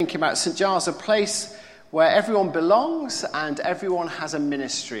Thinking about St. Giles, a place where everyone belongs and everyone has a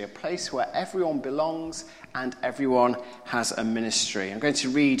ministry. A place where everyone belongs and everyone has a ministry. I'm going to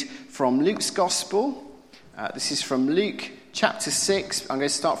read from Luke's Gospel. This is from Luke chapter 6. I'm going to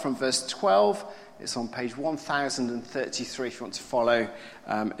start from verse 12. It's on page 1033 if you want to follow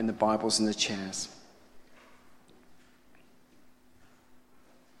in the Bibles and the chairs.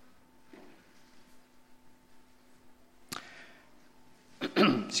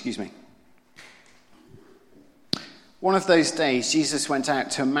 Excuse me. One of those days, Jesus went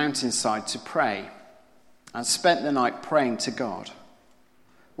out to a mountainside to pray and spent the night praying to God.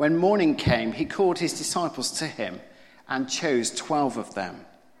 When morning came, he called his disciples to him and chose 12 of them,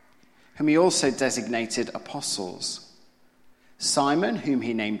 whom he also designated apostles. Simon, whom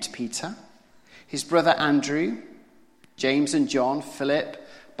he named Peter, his brother Andrew, James and John, Philip,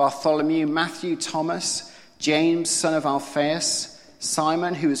 Bartholomew, Matthew, Thomas, James, son of Alphaeus,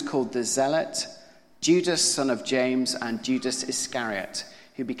 Simon, who was called the Zealot, Judas, son of James, and Judas Iscariot,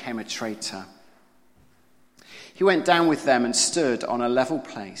 who became a traitor. He went down with them and stood on a level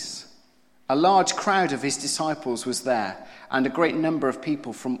place. A large crowd of his disciples was there, and a great number of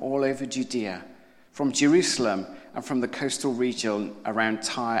people from all over Judea, from Jerusalem and from the coastal region around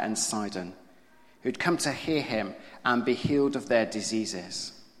Tyre and Sidon, who had come to hear him and be healed of their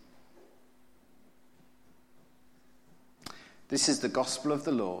diseases. This is the gospel of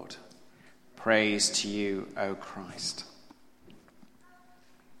the Lord. Praise to you, O Christ.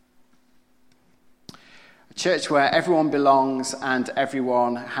 A church where everyone belongs and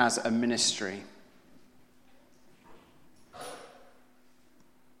everyone has a ministry.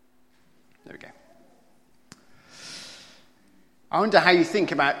 There we go. I wonder how you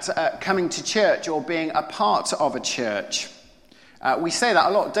think about coming to church or being a part of a church. We say that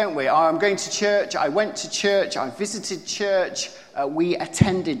a lot, don't we? I'm going to church, I went to church, I visited church, we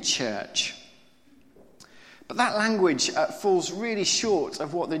attended church. But that language falls really short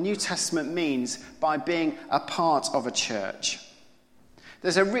of what the New Testament means by being a part of a church.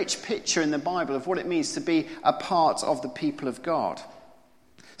 There's a rich picture in the Bible of what it means to be a part of the people of God.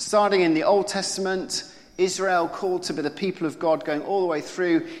 Starting in the Old Testament, Israel called to be the people of God, going all the way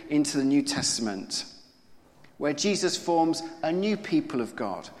through into the New Testament, where Jesus forms a new people of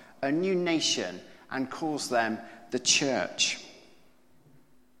God, a new nation, and calls them the church.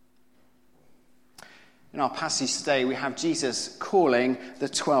 In our passage today, we have Jesus calling the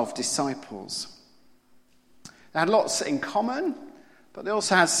 12 disciples. They had lots in common, but they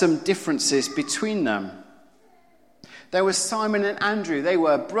also had some differences between them. There was Simon and Andrew. They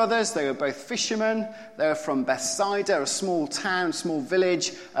were brothers. They were both fishermen. They were from Bethsaida, a small town, small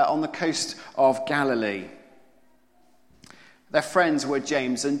village on the coast of Galilee. Their friends were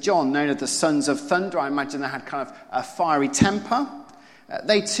James and John, known as the sons of thunder. I imagine they had kind of a fiery temper.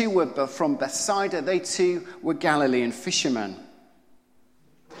 They too were from Bethsaida. They too were Galilean fishermen.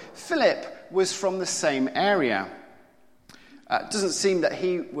 Philip was from the same area. It doesn't seem that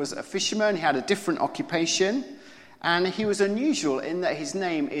he was a fisherman. He had a different occupation. And he was unusual in that his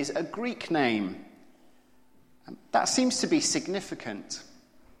name is a Greek name. That seems to be significant.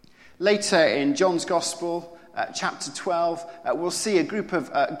 Later in John's Gospel, chapter 12, we'll see a group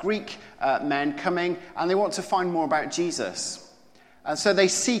of Greek men coming, and they want to find more about Jesus. And so they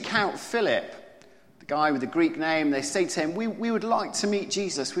seek out Philip, the guy with the Greek name. They say to him, we would like to meet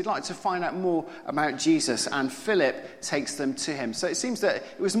Jesus. We'd like to find out more about Jesus. And Philip takes them to him. So it seems that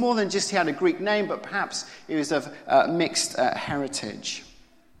it was more than just he had a Greek name, but perhaps he was of mixed heritage.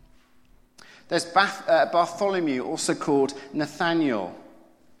 There's Bartholomew, also called Nathaniel.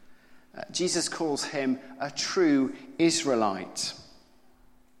 Jesus calls him a true Israelite.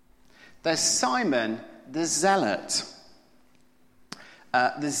 There's Simon the Zealot.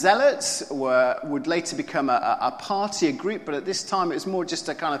 The Zealots would later become a party, a group, but at this time it was more just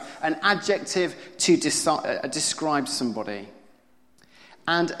a kind of an adjective to describe somebody.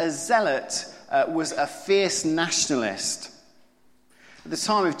 And a zealot was a fierce nationalist. At the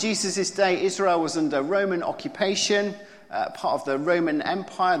time of Jesus' day, Israel was under Roman occupation, part of the Roman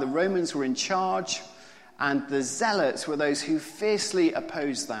Empire. The Romans were in charge, and the Zealots were those who fiercely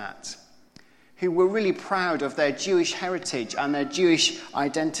opposed that, who were really proud of their Jewish heritage and their Jewish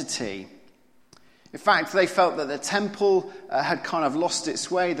identity. In fact, they felt that the temple had kind of lost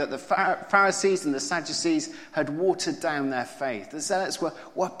its way, that the Pharisees and the Sadducees had watered down their faith. The Zealots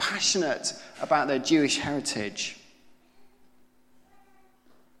were passionate about their Jewish heritage.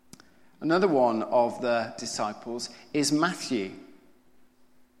 Another one of the disciples is Matthew.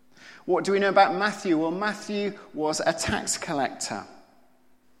 What do we know about Matthew? Well, Matthew was a tax collector.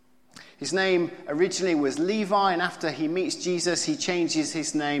 His name originally was Levi, and after he meets Jesus, he changes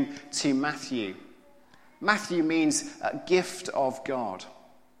his name to Matthew. Matthew means gift of God.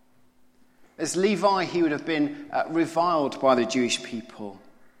 As Levi, he would have been reviled by the Jewish people.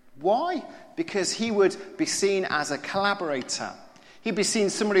 Why? Because he would be seen as a collaborator. He'd be seen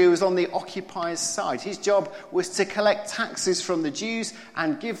as somebody who was on the occupier's side. His job was to collect taxes from the Jews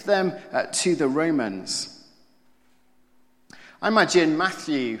and give them to the Romans. I imagine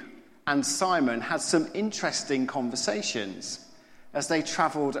Matthew and Simon had some interesting conversations as they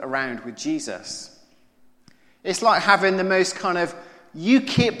travelled around with Jesus. It's like having the most kind of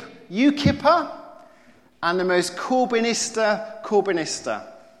UKIPper and the most Corbynista.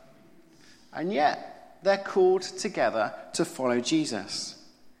 And yet, they're called together to follow Jesus.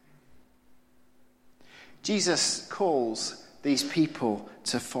 Jesus calls these people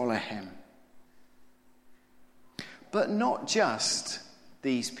to follow him. But not just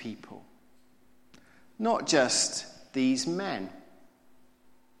these people. Not just these men.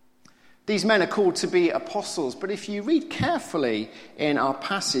 These men are called to be apostles, but if you read carefully in our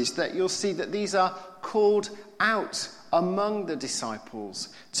passage, that you'll see that these are called out among the disciples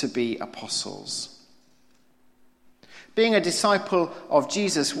to be apostles. Being a disciple of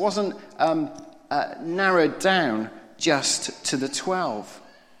Jesus wasn't narrowed down just to the 12.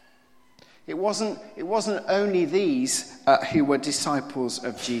 It wasn't only these who were disciples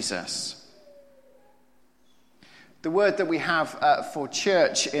of Jesus. The word that we have for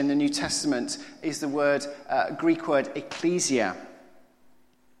church in the New Testament is the Greek word ecclesia.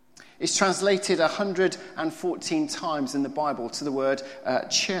 It's translated 114 times in the Bible to the word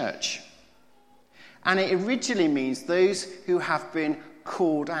church. And it originally means those who have been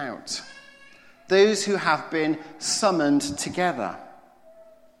called out, those who have been summoned together.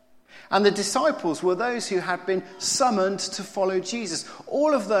 And the disciples were those who had been summoned to follow Jesus.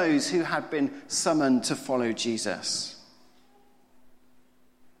 All of those who had been summoned to follow Jesus.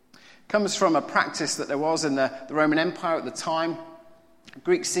 It comes from a practice that there was in the Roman Empire at the time.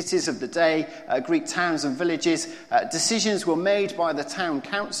 Greek cities of the day, Greek towns and villages, decisions were made by the town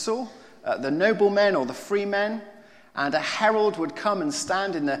council, the noblemen or the freemen, and a herald would come and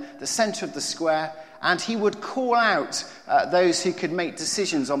stand in the centre of the square, and he would call out those who could make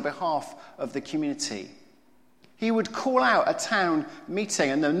decisions on behalf of the community. He would call out a town meeting,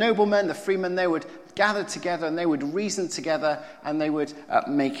 and the noblemen, the freemen, they would gather together and they would reason together and they would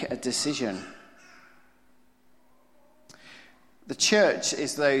make a decision. The church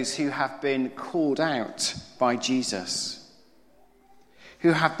is those who have been called out by Jesus,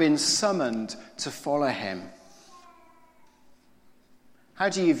 who have been summoned to follow him. How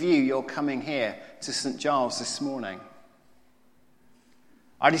do you view your coming here to St. Giles this morning?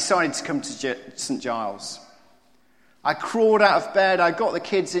 I decided to come to St. Giles. I crawled out of bed, I got the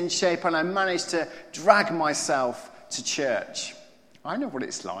kids in shape, and I managed to drag myself to church. I know what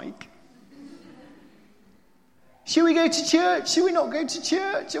it's like. Should we go to church? Should we not go to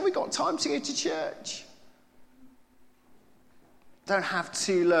church? Have we got time to go to church? Don't have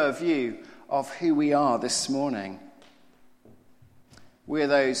too low a view of who we are this morning. We're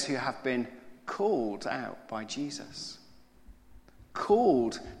those who have been called out by Jesus.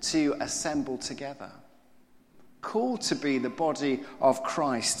 Called to assemble together. Called to be the body of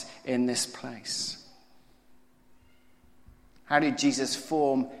Christ in this place. How did Jesus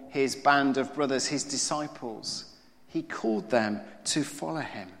form his band of brothers, his disciples? He called them to follow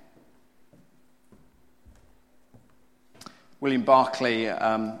him. William Barclay,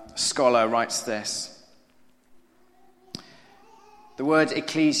 scholar, writes this. The word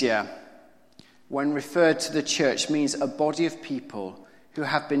ecclesia, when referred to the church, means a body of people who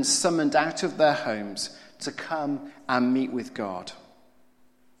have been summoned out of their homes to come and meet with God.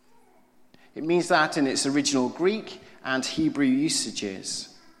 It means that in its original Greek and Hebrew usages.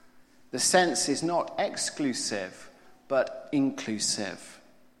 The sense is not exclusive, but inclusive.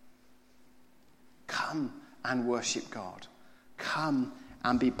 Come and worship God. Come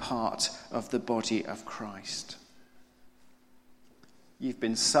and be part of the body of Christ. You've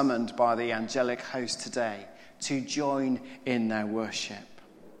been summoned by the angelic host today to join in their worship.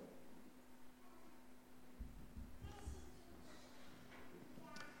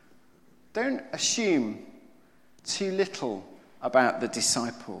 Don't assume too little about the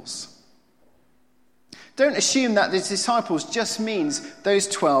disciples. Don't assume that the disciples just means those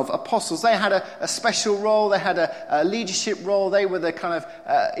 12 apostles. They had a special role. They had a leadership role. They were the kind of,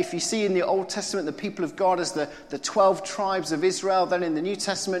 if you see in the Old Testament, the people of God as the 12 tribes of Israel. Then in the New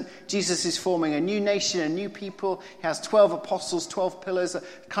Testament, Jesus is forming a new nation, a new people. He has 12 apostles, 12 pillars,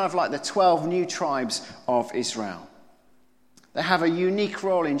 kind of like the 12 new tribes of Israel. They have a unique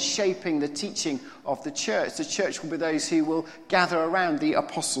role in shaping the teaching of the church. The church will be those who will gather around the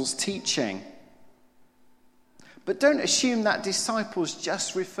apostles' teaching. But don't assume that disciples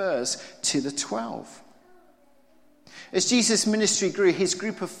just refers to the 12. As Jesus' ministry grew, his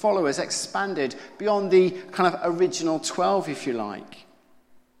group of followers expanded beyond the kind of original 12, if you like.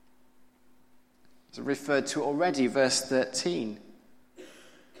 It's referred to already, verse 13.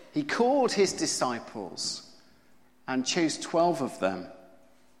 He called his disciples and chose 12 of them.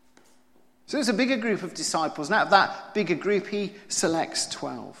 So there's a bigger group of disciples. And out of that bigger group, he selects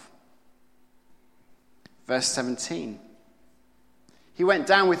 12. Verse 17. He went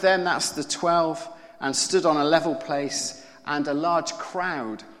down with them, that's the 12, and stood on a level place, and a large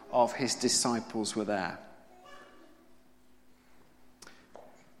crowd of his disciples were there.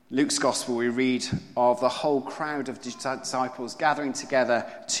 Luke's gospel, we read of the whole crowd of disciples gathering together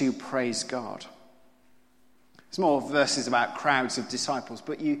to praise God. There's more verses about crowds of disciples,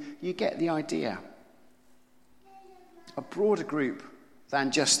 but you get the idea. A broader group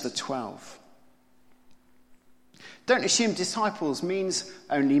than just the 12. Don't assume disciples means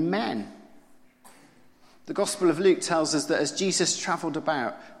only men. The Gospel of Luke tells us that as Jesus travelled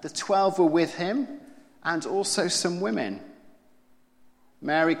about, the 12 were with him and also some women.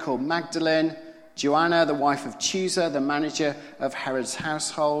 Mary called Magdalene, Joanna, the wife of Chuza, the manager of Herod's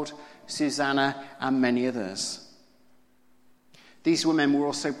household, Susanna, and many others. These women were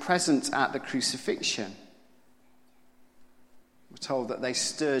also present at the crucifixion. We're told that they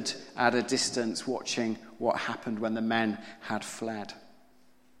stood at a distance watching what happened when the men had fled.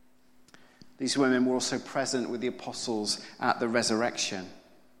 These women were also present with the apostles at the resurrection.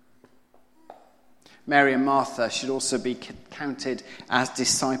 Mary and Martha should also be counted as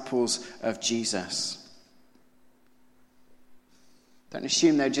disciples of Jesus. Don't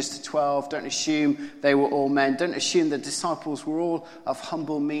assume they're just the 12. Don't assume they were all men. Don't assume the disciples were all of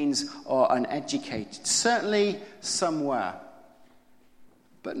humble means or uneducated. Certainly some were,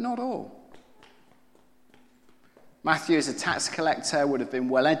 but not all. Matthew, as a tax collector, would have been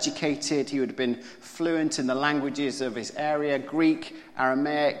well educated. He would have been fluent in the languages of his area: Greek,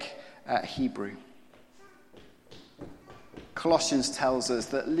 Aramaic, Hebrew. Colossians tells us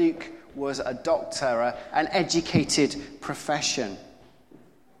that Luke was a doctor, an educated profession.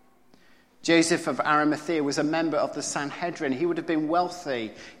 Joseph of Arimathea was a member of the Sanhedrin. He would have been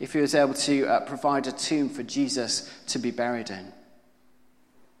wealthy if he was able to provide a tomb for Jesus to be buried in.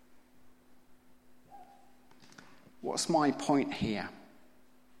 What's my point here?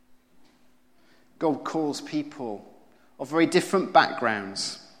 God calls people of very different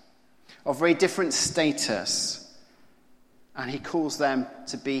backgrounds, of very different status, and he calls them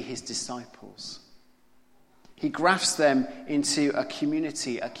to be his disciples. He grafts them into a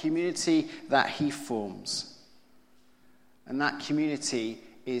community that he forms. And that community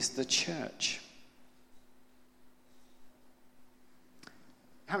is the church. You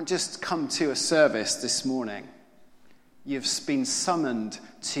haven't just come to a service this morning. You've been summoned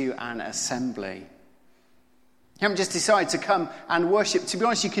to an assembly. You haven't just decided to come and worship. To be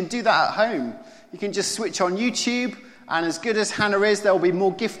honest, you can do that at home. You can just switch on YouTube, and as good as Hannah is, there will be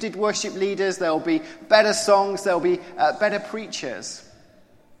more gifted worship leaders, there will be better songs, there will be better preachers.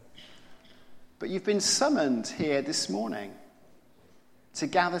 But you've been summoned here this morning to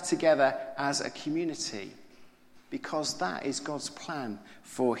gather together as a community, because that is God's plan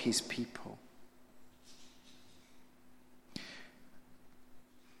for his people.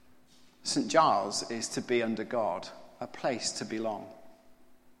 St. Giles is to be under God, a place to belong.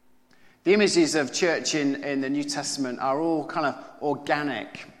 The images of church in the New Testament are all kind of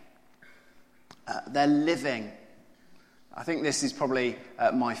organic. They're living. I think this is probably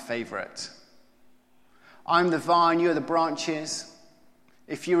my favourite. I'm the vine, you are the branches.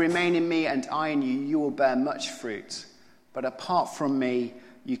 If you remain in me and I in you, you will bear much fruit. But apart from me,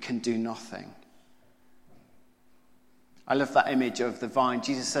 you can do nothing. I love that image of the vine.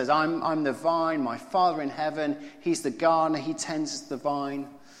 Jesus says, I'm the vine, my Father in heaven, he's the gardener, he tends the vine.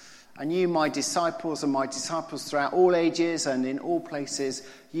 And you, my disciples, and my disciples throughout all ages and in all places,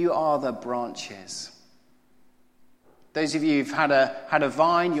 you are the branches. Those of you who've had a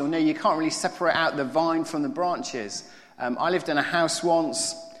vine, you'll know you can't really separate out the vine from the branches. I lived in a house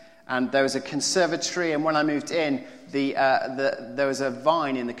once, and there was a conservatory, and when I moved in, there was a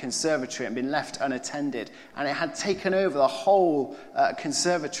vine in the conservatory and been left unattended, and it had taken over the whole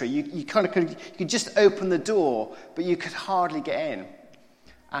conservatory. You could just open the door, but you could hardly get in.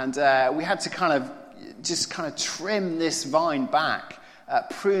 And we had to kind of trim this vine back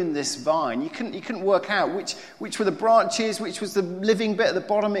prune this vine. You couldn't work out which were the branches, which was the living bit at the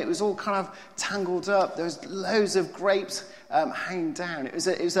bottom. It was all kind of tangled up. There was loads of grapes hanging down. It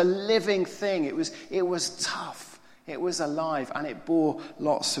was a living thing. It was tough. It was alive, and it bore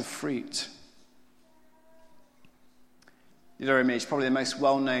lots of fruit. The other image, probably the most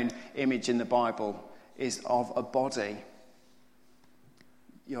well-known image in the Bible, is of a body.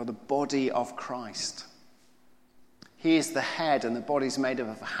 You're the body of Christ. He is the head, and the body's made up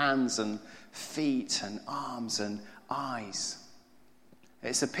of hands and feet and arms and eyes.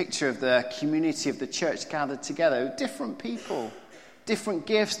 It's a picture of the community of the church gathered together. Different people, different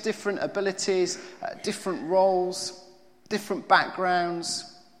gifts, different abilities, different roles, different backgrounds,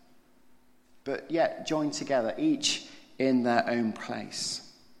 but yet joined together, each in their own place.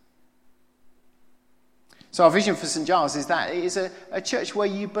 So our vision for St. Giles is that it is a church where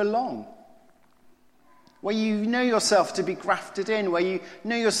you belong, where you know yourself to be grafted in, where you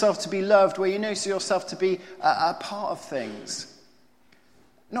know yourself to be loved, where you know yourself to be a part of things.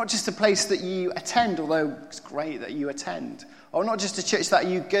 Not just a place that you attend, although it's great that you attend, or not just a church that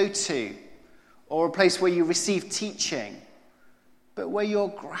you go to, or a place where you receive teaching, but where you're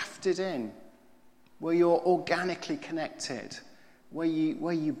grafted in, where you're organically connected, where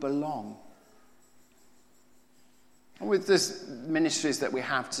you belong. And with the ministries that we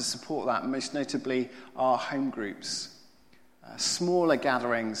have to support that, most notably our home groups, smaller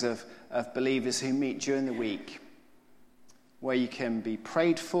gatherings of believers who meet during the week, where you can be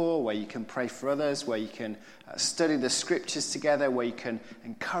prayed for, where you can pray for others, where you can study the scriptures together, where you can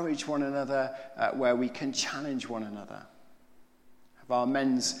encourage one another, where we can challenge one another. Our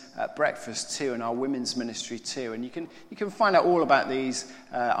men's breakfast too, and our women's ministry too. And you can find out all about these,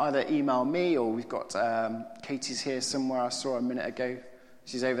 either email me, or we've got Katie's here somewhere. I saw her a minute ago.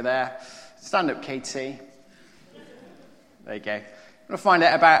 She's over there. Stand up, Katie. There you go. You want to find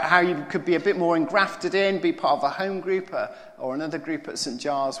out about how you could be a bit more engrafted in, be part of a home group or another group at St.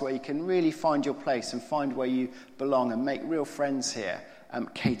 Giles, where you can really find your place and find where you belong and make real friends here.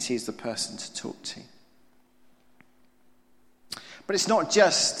 Katie is the person to talk to. But it's not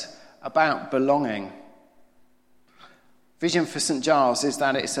just about belonging. Vision for St. Giles is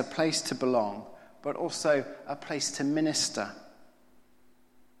that it's a place to belong, but also a place to minister,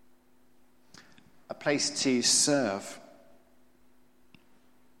 a place to serve.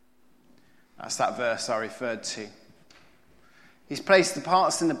 That's that verse I referred to. He's placed the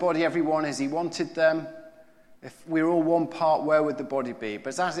parts in the body, everyone as he wanted them. If we were all one part, where would the body be?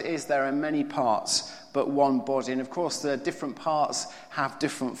 But as it is, there are many parts, but one body. And of course, the different parts have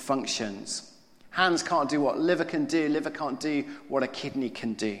different functions. Hands can't do what liver can do. Liver can't do what a kidney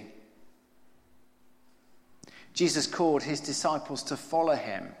can do. Jesus called his disciples to follow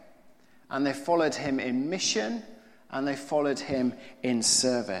him. And they followed him in mission, and they followed him in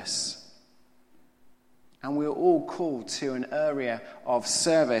service. And we're all called to an area of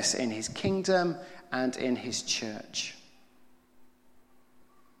service in his kingdom and in his church.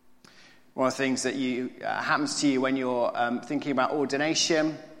 One of the things that happens to you when you're thinking about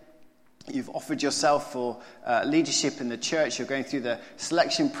ordination, you've offered yourself for leadership in the church, you're going through the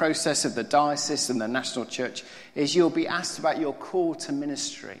selection process of the diocese and the national church, is you'll be asked about your call to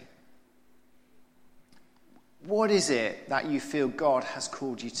ministry. What is it that you feel God has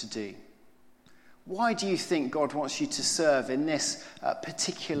called you to do? Why do you think God wants you to serve in this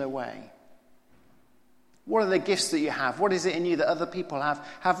particular way? What are the gifts that you have? What is it in you that other people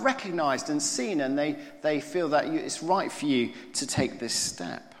have recognized and seen, and they feel that it's right for you to take this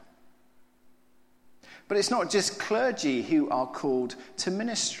step? But it's not just clergy who are called to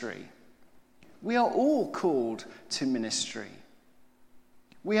ministry. We are all called to ministry.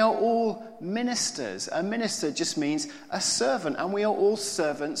 We are all ministers. A minister just means a servant, and we are all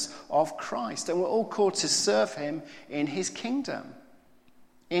servants of Christ, and we're all called to serve him in his kingdom,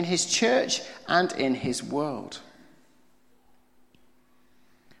 in his church, and in his world.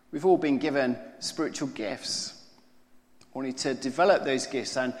 We've all been given spiritual gifts. We need to develop those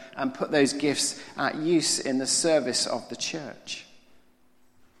gifts and put those gifts at use in the service of the church.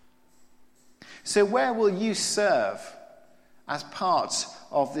 So where will you serve as part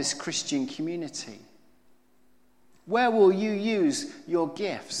of this Christian community? Where will you use your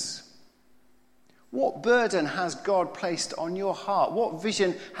gifts? What burden has God placed on your heart? What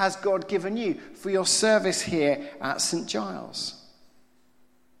vision has God given you for your service here at St. Giles?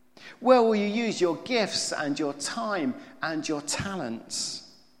 Where will you use your gifts and your time and your talents?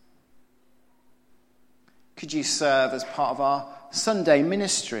 Could you serve as part of our Sunday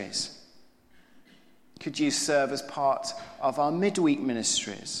ministries? Could you serve as part of our midweek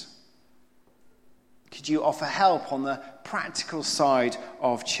ministries? Could you offer help on the practical side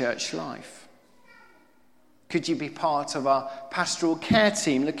of church life? Could you be part of our pastoral care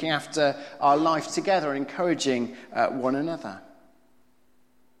team, looking after our life together and encouraging one another?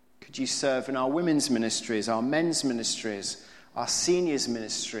 Could you serve in our women's ministries, our men's ministries, our seniors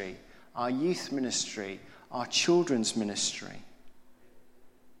ministry, our youth ministry, our children's ministry?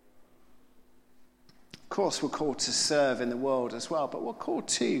 Of course, we're called to serve in the world as well, but we're called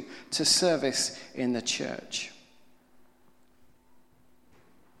too to service in the church.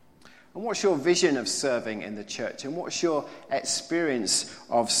 And what's your vision of serving in the church? And what's your experience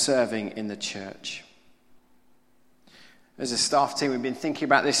of serving in the church? As a staff team, we've been thinking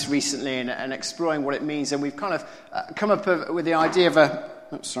about this recently and exploring what it means. And we've kind of come up with the idea of I'm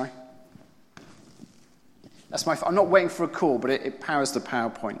not waiting for a call, but it powers the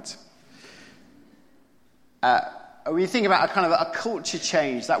PowerPoint. We think about a kind of a culture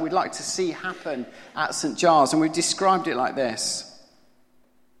change that we'd like to see happen at St. Giles. And we've described it like this.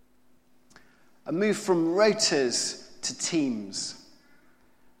 A move from rotas to teams.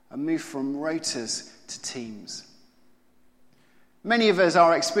 A move from rotas to teams. Many of us,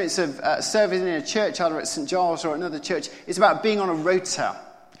 our experience of serving in a church, either at St. Giles or another church, is about being on a rota.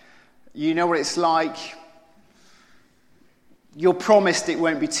 You know what it's like. You're promised it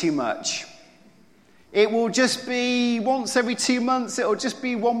won't be too much. It will just be once every 2 months. It will just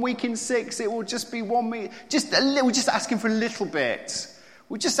be 1 week in 6. It will just be 1 week. We're just asking for a little bit.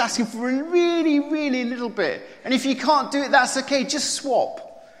 We're just asking for a really, really little bit. And if you can't do it, that's okay. Just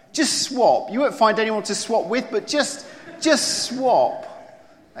swap. Just swap. You won't find anyone to swap with, but just swap.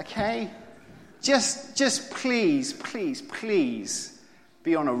 Okay? Just please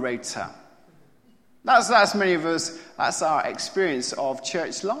be on a rota. That's many of us, that's our experience of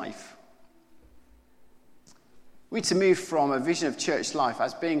church life. We need to move from a vision of church life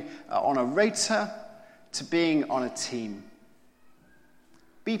as being on a rota to being on a team.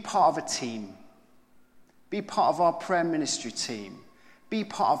 Be part of a team. Be part of our prayer ministry team. Be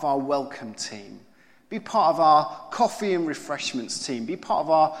part of our welcome team. Be part of our coffee and refreshments team. Be part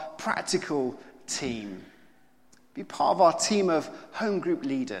of our practical team. Be part of our team of home group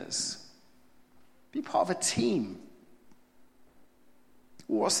leaders. Be part of a team.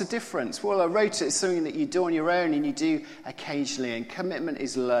 What's the difference? Well, a rota is something that you do on your own and you do occasionally, and commitment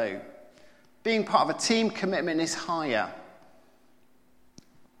is low. Being part of a team, commitment is higher.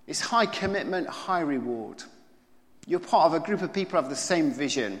 It's high commitment, high reward. You're part of a group of people who have the same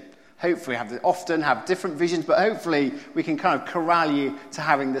vision. Hopefully, often have different visions, but hopefully we can kind of corral you to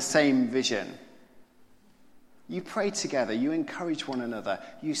having the same vision. You pray together, you encourage one another,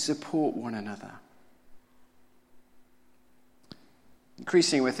 you support one another.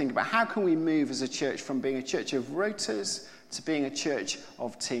 Increasingly, we're thinking about how can we move as a church from being a church of rotas to being a church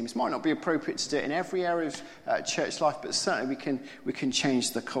of teams. Might not be appropriate to do it in every area of church life, but certainly we can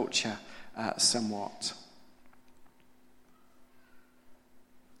change the culture somewhat.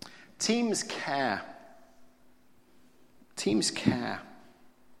 Teams care. Teams care.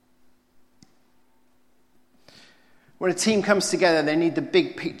 When a team comes together, they need the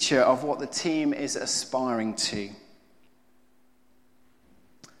big picture of what the team is aspiring to.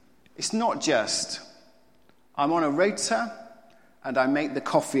 It's not just, I'm on a rota and I make the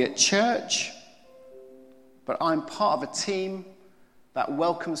coffee at church, but I'm part of a team that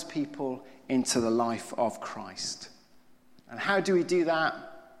welcomes people into the life of Christ. And how do we do that?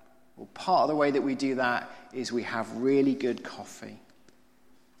 Well, part of the way that we do that is we have really good coffee.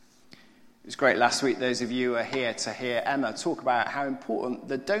 It was great last week, those of you who are here to hear Emma talk about how important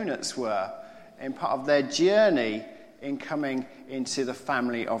the donuts were in part of their journey in coming into the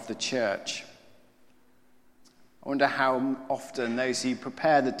family of the church. I wonder how often those who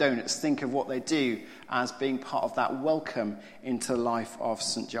prepare the donuts think of what they do as being part of that welcome into the life of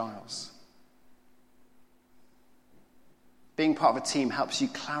St. Giles. Being part of a team helps you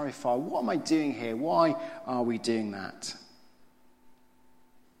clarify, what am I doing here? Why are we doing that?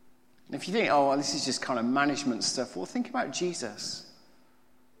 And if you think, oh, well, this is just kind of management stuff, well, think about Jesus.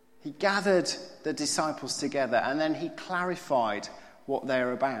 He gathered the disciples together and then he clarified what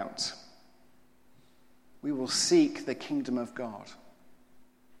they're about. We will seek the kingdom of God.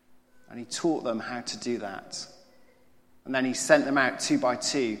 And he taught them how to do that. And then he sent them out 2 by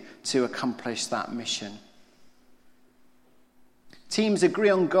 2 to accomplish that mission. Teams agree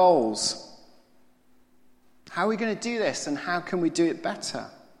on goals. How are we going to do this and how can we do it better?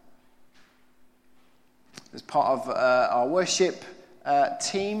 As part of our worship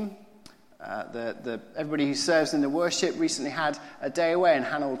team, everybody who serves in the worship recently had a day away, and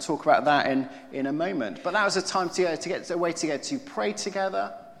Hannah will talk about that in a moment. But that was a time to get away together to pray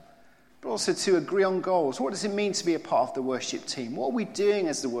together, but also to agree on goals. What does it mean to be a part of the worship team? What are we doing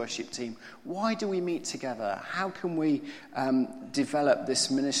as the worship team? Why do we meet together? How can we develop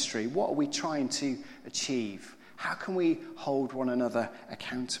this ministry? What are we trying to achieve? How can we hold one another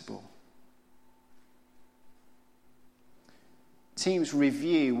accountable? Teams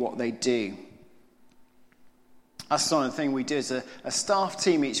review what they do. That's one of the things we do as a staff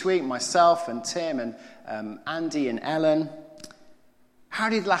team each week, myself and Tim and Andy and Ellen. How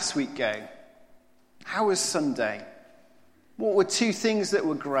did last week go? How was Sunday? What were 2 things that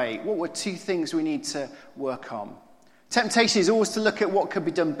were great? What were 2 things we need to work on? Temptation is always to look at what could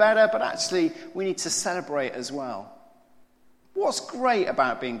be done better, but actually we need to celebrate as well. What's great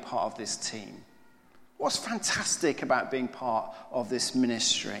about being part of this team? What's fantastic about being part of this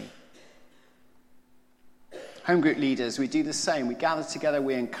ministry? Home group leaders, we do the same. We gather together,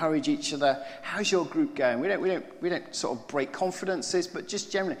 we encourage each other. How's your group going? We don't sort of break confidences, but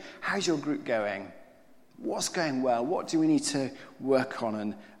just generally, how's your group going? What's going well? What do we need to work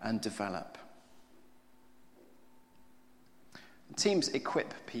on and develop? Teams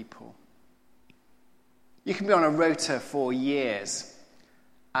equip people. You can be on a rota for years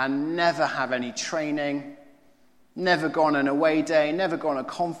and never have any training, never go on an away day, never go on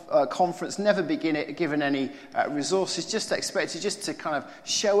a conference, never be given any resources, just expected just to kind of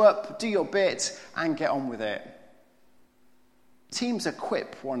show up, do your bit, and get on with it. Teams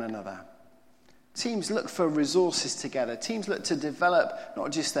equip one another. Teams look for resources together. Teams look to develop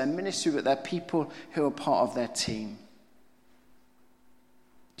not just their ministry, but their people who are part of their team.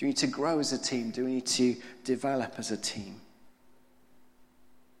 Do we need to grow as a team? Do we need to develop as a team?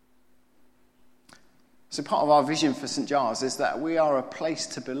 So part of our vision for St. Giles is that we are a place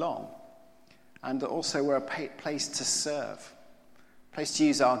to belong, and that also we're a place to serve, a place to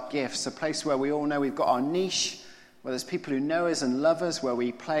use our gifts, a place where we all know we've got our niche, where there's people who know us and love us, where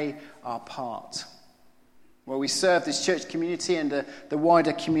we play our part, where we serve this church community and the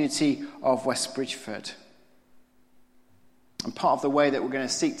wider community of West Bridgford. And part of the way that we're going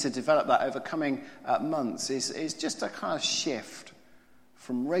to seek to develop that over coming months is just a kind of shift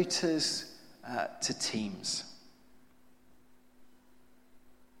from rotas to teams.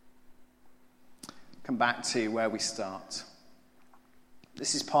 Come back to where we start.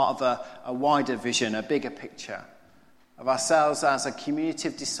 This is part of a wider vision, a bigger picture of ourselves as a community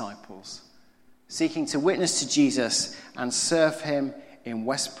of disciples, seeking to witness to Jesus and serve him in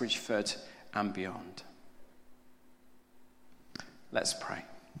West Bridgford and beyond. Let's pray.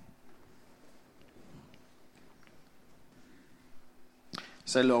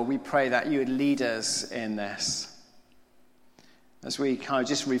 So, Lord, we pray that you would lead us in this. As we kind of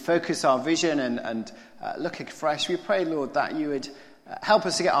just refocus our vision and look afresh, we pray, Lord, that you would help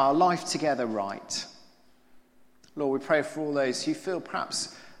us to get our life together right. Lord, we pray for all those who feel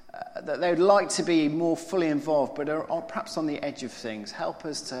perhaps that they would like to be more fully involved, but are perhaps on the edge of things. Help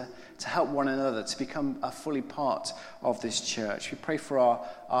us to help one another to become a fully part of this church. We pray for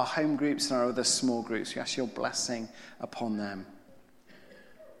our home groups and our other small groups. We ask your blessing upon them.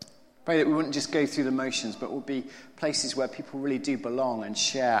 Pray that we wouldn't just go through the motions, but will be places where people really do belong and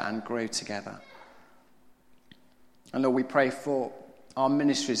share and grow together. And Lord, we pray for our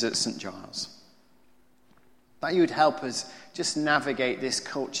ministries at St. Giles, that you would help us just navigate this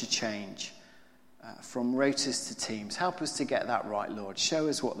culture change from rotas to teams. Help us to get that right, Lord. Show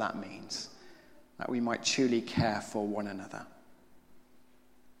us what that means, that we might truly care for one another.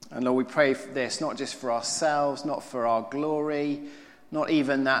 And Lord, we pray for this, not just for ourselves, not for our glory, not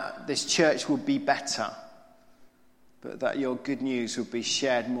even that this church will be better, but that your good news will be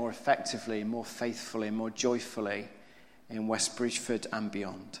shared more effectively, more faithfully, more joyfully in West Bridgford and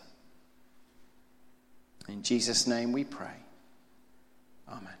beyond. In Jesus' name we pray.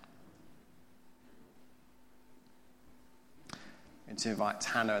 Amen. And to invite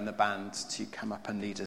Hannah and the band to come up and lead us.